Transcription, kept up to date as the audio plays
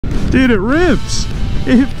Dude, it rips.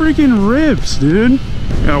 It freaking rips, dude.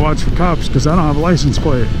 Gotta watch for cops because I don't have a license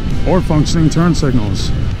plate or functioning turn signals.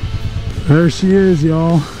 There she is,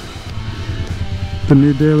 y'all. The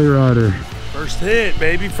new daily rider. First hit,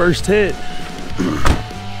 baby, first hit.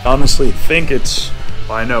 Honestly, think it's,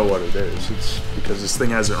 well, I know what it is. It's because this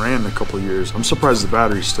thing hasn't ran in a couple years. I'm surprised the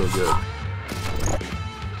battery's still good.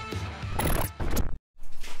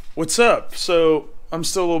 What's up? So I'm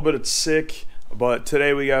still a little bit sick, but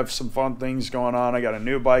today we have some fun things going on. I got a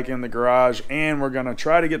new bike in the garage, and we're gonna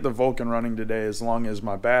try to get the Vulcan running today as long as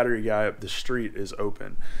my battery guy up the street is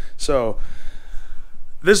open. So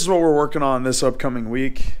this is what we're working on this upcoming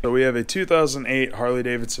week. So we have a 2008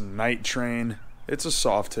 Harley-Davidson Night Train. It's a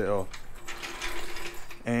Softail,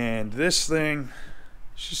 and this thing,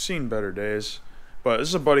 she's seen better days. But this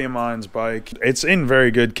is a buddy of mine's bike. It's in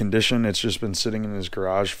very good condition. It's just been sitting in his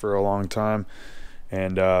garage for a long time.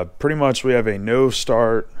 And pretty much we have a no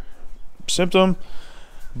start symptom.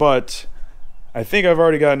 But I think I've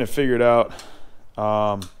already gotten it figured out.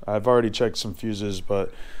 I've already checked some fuses,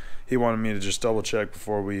 but he wanted me to just double check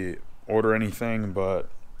before we order anything. But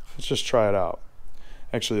let's just try it out.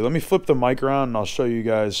 Actually, let me flip the mic around and I'll show you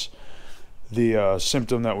guys the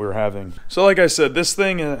symptom that we're having. So like I said, this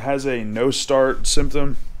thing has a no start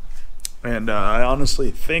symptom, and I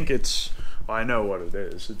honestly think it's, well, I know what it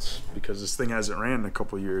is. It's because this thing hasn't ran in a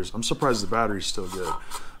couple years. I'm surprised the battery's still good.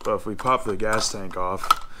 But if we pop the gas tank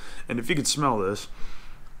off, and if you could smell this,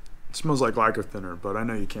 it smells like lacquer thinner, but I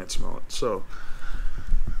know you can't smell it. So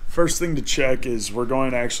first thing to check is we're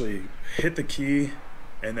going to actually hit the key,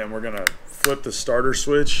 and then we're gonna flip the starter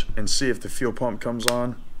switch and see if the fuel pump comes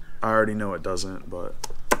on. I already know it doesn't, but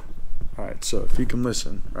all right, so if you can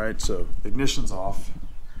listen, right? So ignition's off.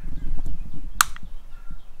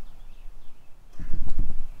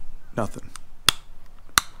 Nothing.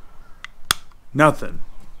 Nothing.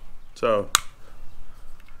 So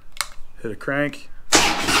hit a crank.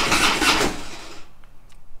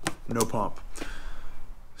 No pump.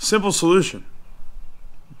 Simple solution.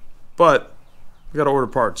 But I gotta order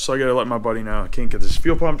parts, so I gotta let my buddy know I can't get this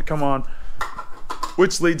fuel pump to come on.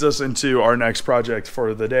 Which leads us into our next project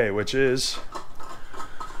for the day, which is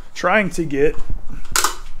trying to get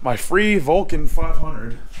my free Vulcan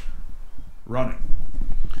 500 running.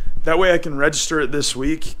 That way I can register it this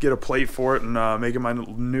week, get a plate for it, and make it my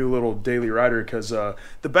new little daily rider, because the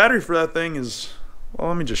battery for that thing is, well,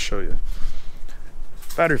 let me just show you.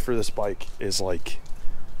 Battery for this bike is like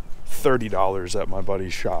 $30 at my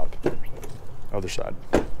buddy's shop. Other side.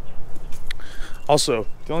 Also,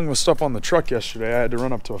 dealing with stuff on the truck yesterday, I had to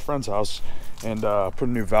run up to a friend's house and put a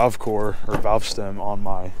new valve core or valve stem on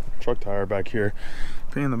my truck tire back here.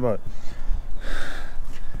 Pain in the butt.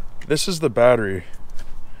 This is the battery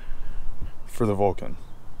for the Vulcan.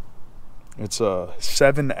 It's a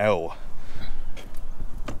 7L.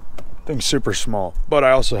 Thing's super small, but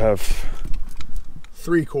I also have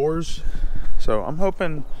 3 cores, so I'm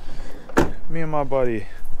hoping me and my buddy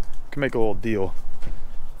can make a little deal.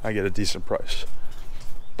 I get a decent price.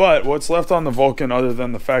 But what's left on the Vulcan, other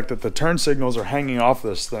than the fact that the turn signals are hanging off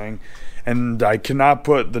this thing, and I cannot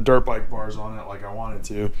put the dirt bike bars on it like I wanted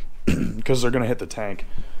to because they're gonna hit the tank.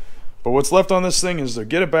 But what's left on this thing is to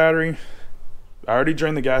get a battery. I already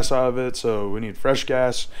drained the gas out of it, so we need fresh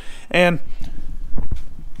gas, and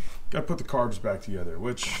gotta put the carbs back together,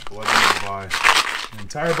 which led me to buy an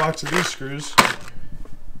entire box of these screws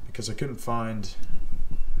because I couldn't find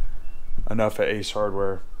enough at Ace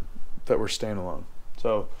Hardware that were standalone.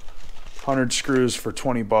 So 100 screws for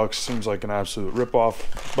 20 bucks seems like an absolute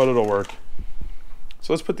ripoff, but it'll work.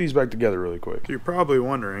 So let's put these back together really quick. You're probably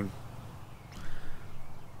wondering,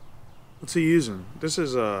 what's he using? This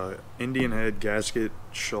is a Indian head gasket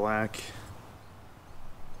shellac.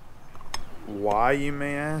 Why, you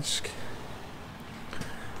may ask?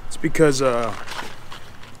 It's because I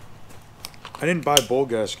didn't buy bull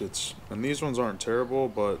gaskets, and these ones aren't terrible,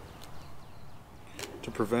 but to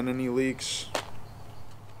prevent any leaks,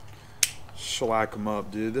 shellac them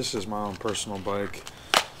up, dude. This is my own personal bike.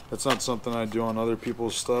 That's not something I do on other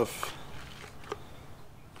people's stuff.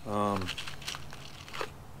 I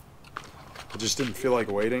just didn't feel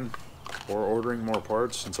like waiting or ordering more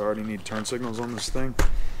parts since I already need turn signals on this thing.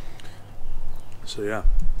 So yeah,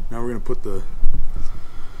 now we're gonna put the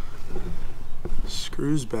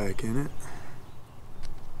screws back in it.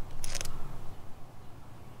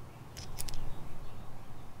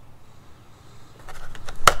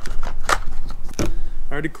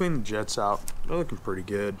 I already cleaned the jets out. They're looking pretty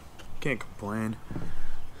good. Can't complain.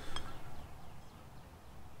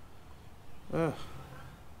 Yeah,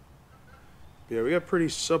 we got pretty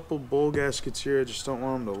supple bowl gaskets here. I just don't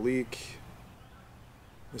want them to leak.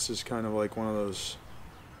 This is kind of like one of those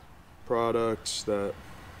products that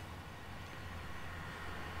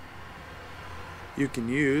you can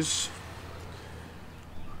use.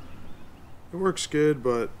 It works good,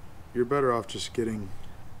 but you're better off just getting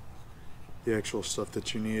the actual stuff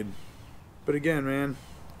that you need. But again, man,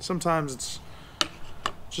 sometimes it's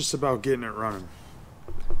just about getting it running.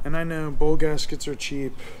 And I know bowl gaskets are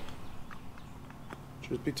cheap.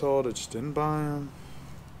 Truth be told, I just didn't buy them.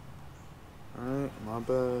 Alright, my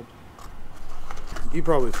bad. You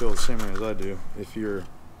probably feel the same way as I do if you're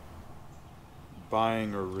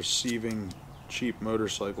buying or receiving cheap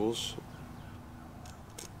motorcycles,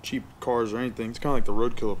 cheap cars or anything. It's kind of like the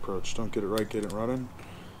roadkill approach. Don't get it right, get it running.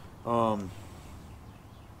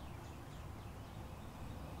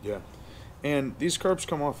 Yeah. And these carbs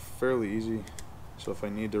come off fairly easy. So if I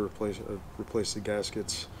need to replace the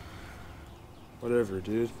gaskets, whatever,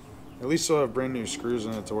 dude. At least I'll have brand new screws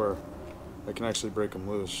in it to where I can actually break them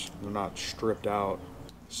loose. They're not stripped out.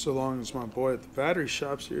 So long as my boy at the battery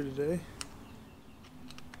shop's here today.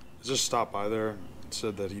 I just stopped by there.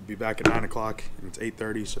 Said that he'd be back at 9 o'clock, and it's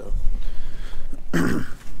 8:30, so.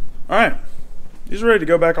 Alright. These are ready to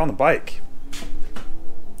go back on the bike.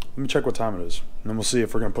 Let me check what time it is. And then we'll see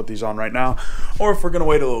if we're going to put these on right now or if we're going to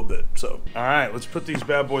wait a little bit. So, alright, let's put these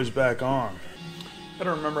bad boys back on.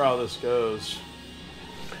 Gotta remember how this goes.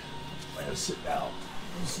 I gotta sit down.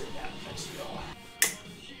 Sit down next to y'all.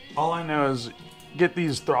 All I know is get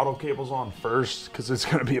these throttle cables on first because it's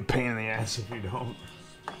going to be a pain in the ass if you don't.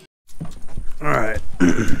 Alright.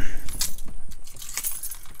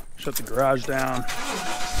 Shut the garage down.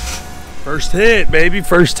 First hit, baby.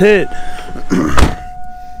 First hit.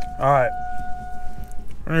 Alright.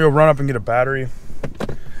 I'm gonna go run up and get a battery.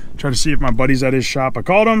 Try to see if my buddy's at his shop. I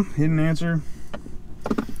called him. He didn't answer.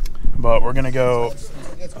 But we're gonna go.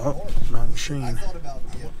 Oh, my machine.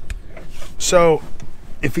 So,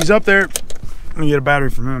 if he's up there, I'm gonna get a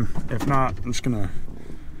battery from him. If not, I'm just gonna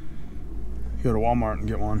go to Walmart and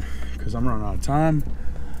get one because I'm running out of time.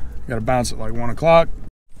 Gotta bounce at like 1 o'clock.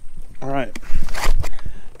 All right,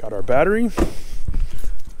 got our battery.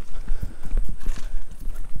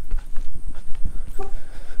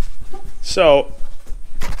 So,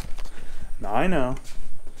 now I know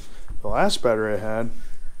the last battery I had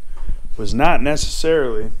was not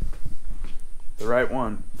necessarily the right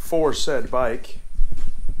one for said bike.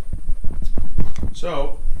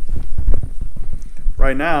 So,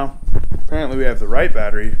 right now, apparently we have the right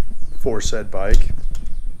battery for said bike.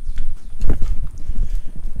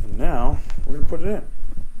 And now, we're going to put it in.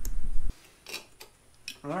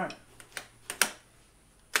 Alright.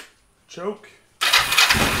 Choke.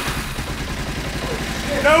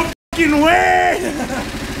 No fucking way!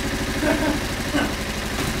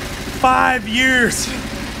 5 years.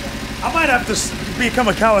 I might have to become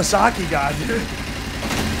a Kawasaki guy, dude.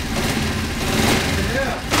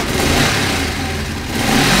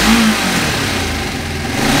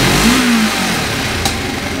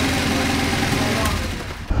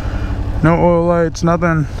 No oil lights,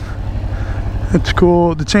 nothing. It's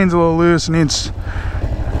cool. The chain's a little loose. Needs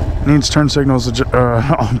turn signals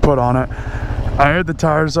put on it. I aired the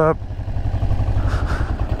tires up.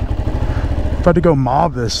 About to go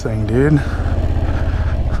mob this thing, dude.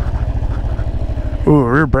 Ooh,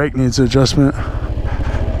 rear brake needs adjustment.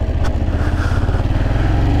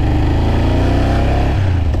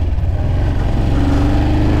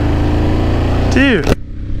 Dude,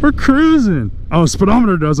 we're cruising. Oh,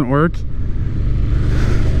 speedometer doesn't work.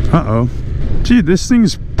 Uh-oh. Dude, this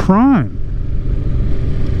thing's prime.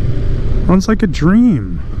 Runs like a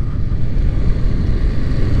dream.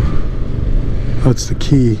 That's the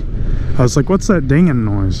key. I was like, what's that dinging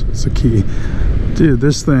noise? It's the key. Dude,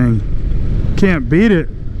 this thing can't beat it.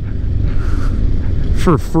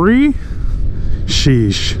 For free?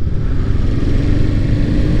 Sheesh.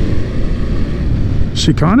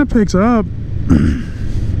 She kind of picks up.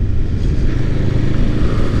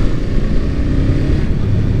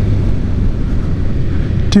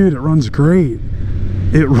 Dude, it runs great.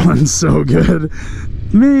 It runs so good.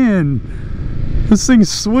 Man, this thing's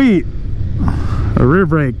sweet. A rear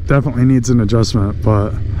brake definitely needs an adjustment,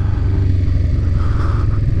 but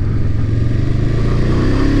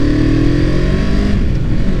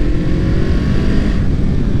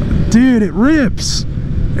dude, it rips.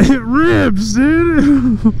 It rips,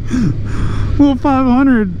 dude. Little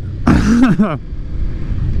 500.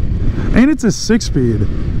 And it's a 6-speed,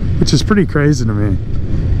 which is pretty crazy to me.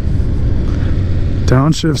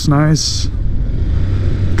 Downshift's nice.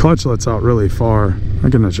 Clutch lets out really far. I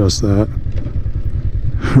can adjust that.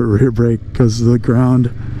 Rear brake goes to the ground.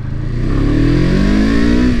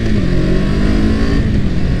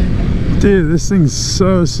 Dude, this thing's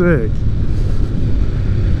so sick.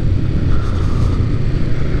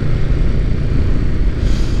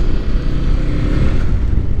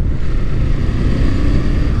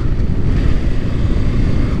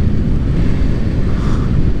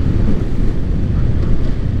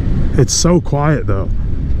 It's so quiet though.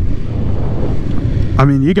 I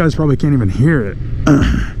mean, you guys probably can't even hear it.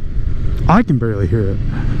 I can barely hear it.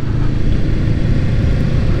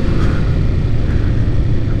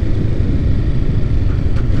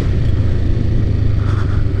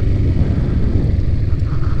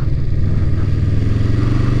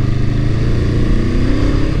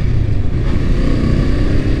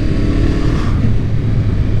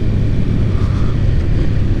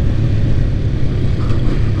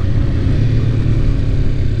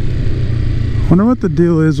 Wonder what the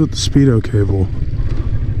deal is with the speedo cable.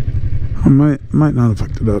 I might not have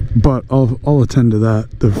fucked it up, but I'll attend to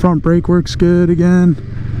that. The front brake works good again.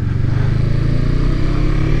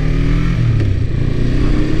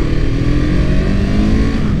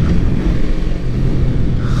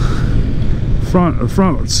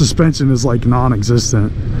 Front suspension is like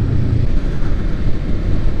non-existent.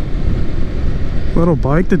 Little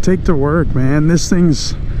bike to take to work, man. This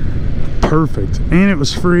thing's perfect, and it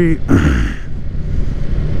was free.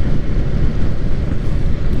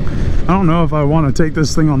 I don't know if I want to take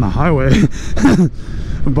this thing on the highway,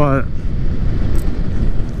 but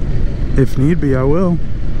if need be, I will.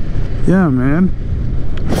 Yeah, man.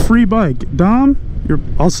 Free bike. Dom,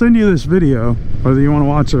 I'll send you this video, whether you want to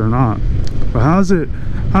watch it or not. But how does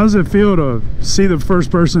it feel to see the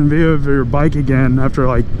first person view of your bike again after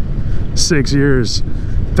like 6 years?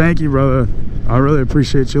 Thank you, brother. I really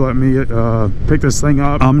appreciate you letting me pick this thing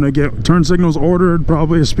up. I'm gonna get turn signals ordered,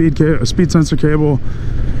 probably a speed sensor cable,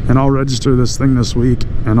 and I'll register this thing this week,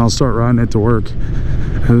 and I'll start riding it to work.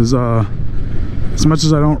 As much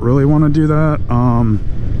as I don't really want to do that,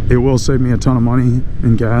 it will save me a ton of money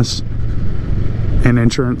in gas and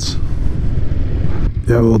insurance.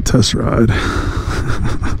 Yeah, a little test ride.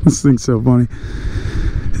 This thing's so funny.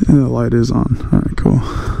 And the light is on. All right, cool.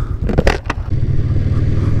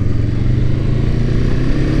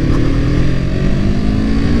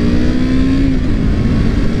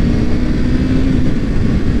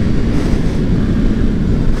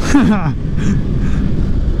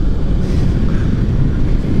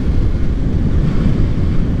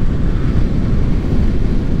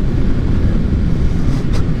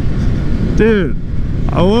 Dude,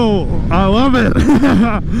 I love it.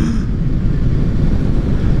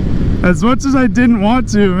 As much as I didn't want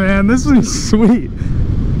to, man, this is sweet.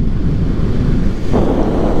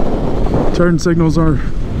 Turn signals are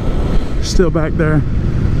still back there.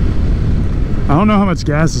 I don't know how much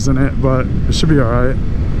gas is in it, but it should be all right.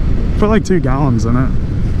 Put like 2 gallons in it.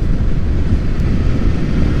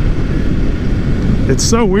 It's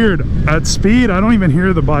so weird. At speed, I don't even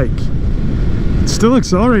hear the bike. It still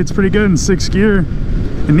accelerates pretty good in 6th gear.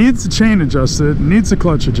 It needs the chain adjusted, it needs the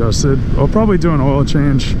clutch adjusted. I'll probably do an oil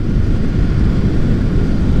change.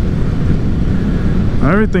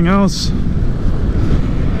 Everything else,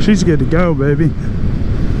 she's good to go, baby.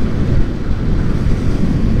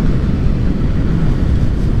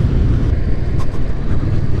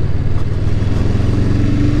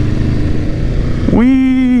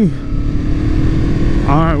 Whee!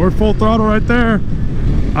 Alright, we're full throttle right there.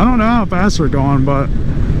 I don't know how fast we're going, but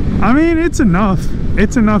I mean, it's enough.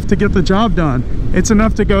 It's enough to get the job done. It's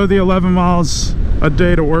enough to go the 11 miles a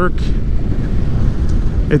day to work.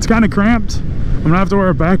 It's kind of cramped. I'm gonna have to wear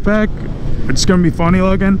a backpack. It's gonna be funny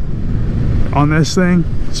looking on this thing,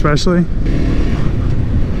 especially.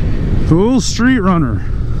 The little street runner.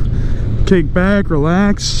 Kick back,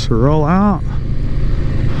 relax, roll out.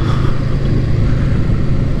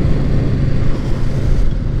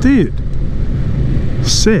 Dude,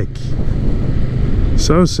 sick.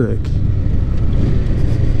 So sick.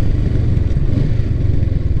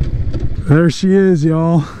 There she is,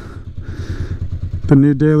 y'all. The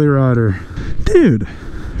new daily rider. Dude,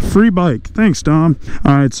 free bike. Thanks, Dom.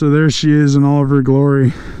 Alright, so there she is in all of her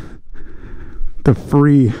glory. The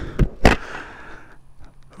free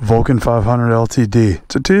Vulcan 500 LTD.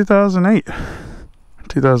 It's a 2008.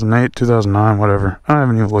 2008, 2009, whatever. I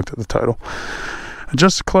haven't even looked at the title.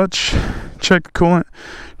 Adjust the clutch, check the coolant,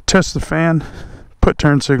 test the fan, put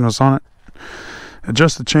turn signals on it,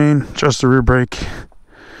 adjust the chain, adjust the rear brake.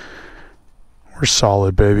 We're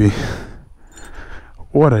solid, baby.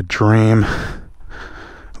 What a dream.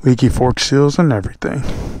 Leaky fork seals and everything.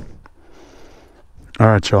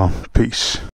 Alright, y'all. Peace.